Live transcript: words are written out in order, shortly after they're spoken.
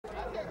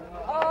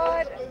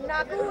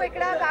నాకు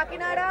ఇక్కడ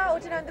కాకినాడ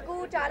వచ్చినందుకు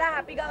చాలా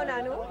హ్యాపీగా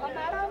ఉన్నాను.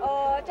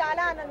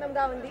 చాలా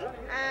ఆనందంగా ఉంది.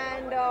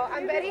 And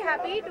I'm very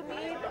happy to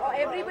meet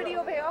everybody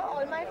over here,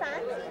 all my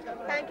fans.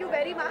 Thank you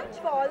very much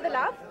for all the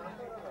love.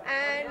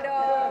 And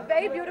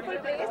very beautiful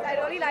place. I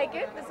really like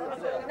it. This is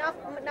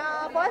na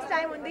first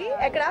time undi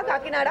ekkada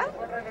Kakinada,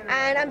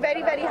 and I'm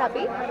very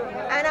happy.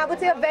 And I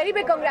would say a very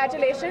big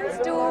congratulations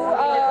to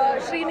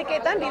Shri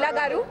Niketan Leela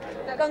Garu.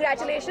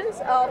 Congratulations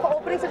for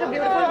opening such a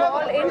beautiful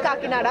mall in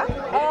Kakinada.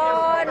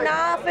 Na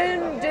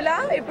film Jilla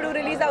ippudu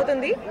release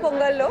avutundi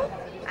Pongal lo.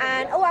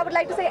 And I would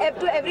like to say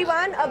to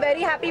everyone a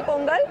very happy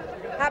Pongal,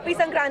 happy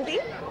Sankranti.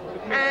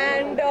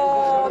 And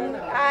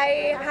I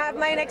have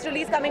my next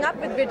release coming up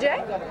with Vijay.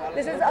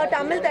 This is a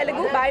Tamil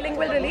Telugu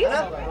bilingual release,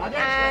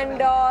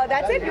 and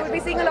that's it. You'll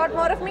be seeing a lot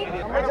more of me.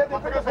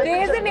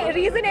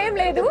 Reason aim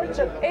ledu.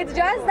 It's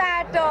just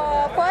that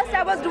first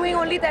I was doing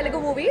only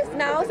Telugu movies.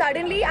 Now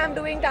suddenly I'm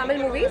doing Tamil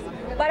movies,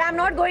 but I'm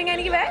not going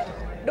anywhere.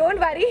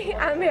 Don't worry,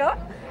 I'm here.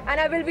 And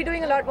I will be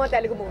doing a lot more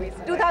Telugu movies.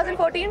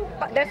 2014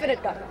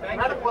 definite ka.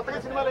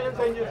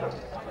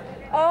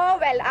 Oh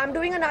well, I'm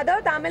doing another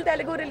Tamil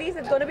Telugu release.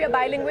 It's going to be a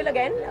bilingual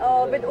again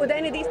with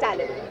Udaynidhi's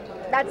talent.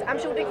 I'm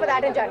shooting for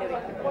that in January.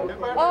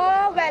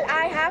 Oh well,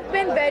 I have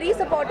been very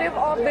supportive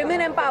of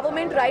women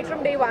empowerment right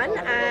from day one,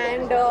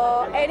 and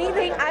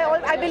anything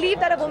I believe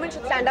that a woman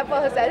should stand up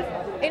for herself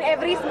in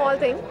every small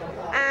thing,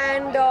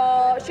 and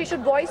she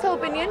should voice her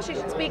opinion, she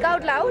should speak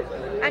out loud,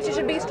 and she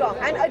should be strong.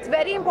 And it's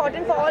very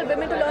important for all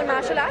women to learn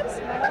martial arts,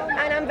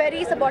 and I'm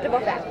very supportive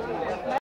of that.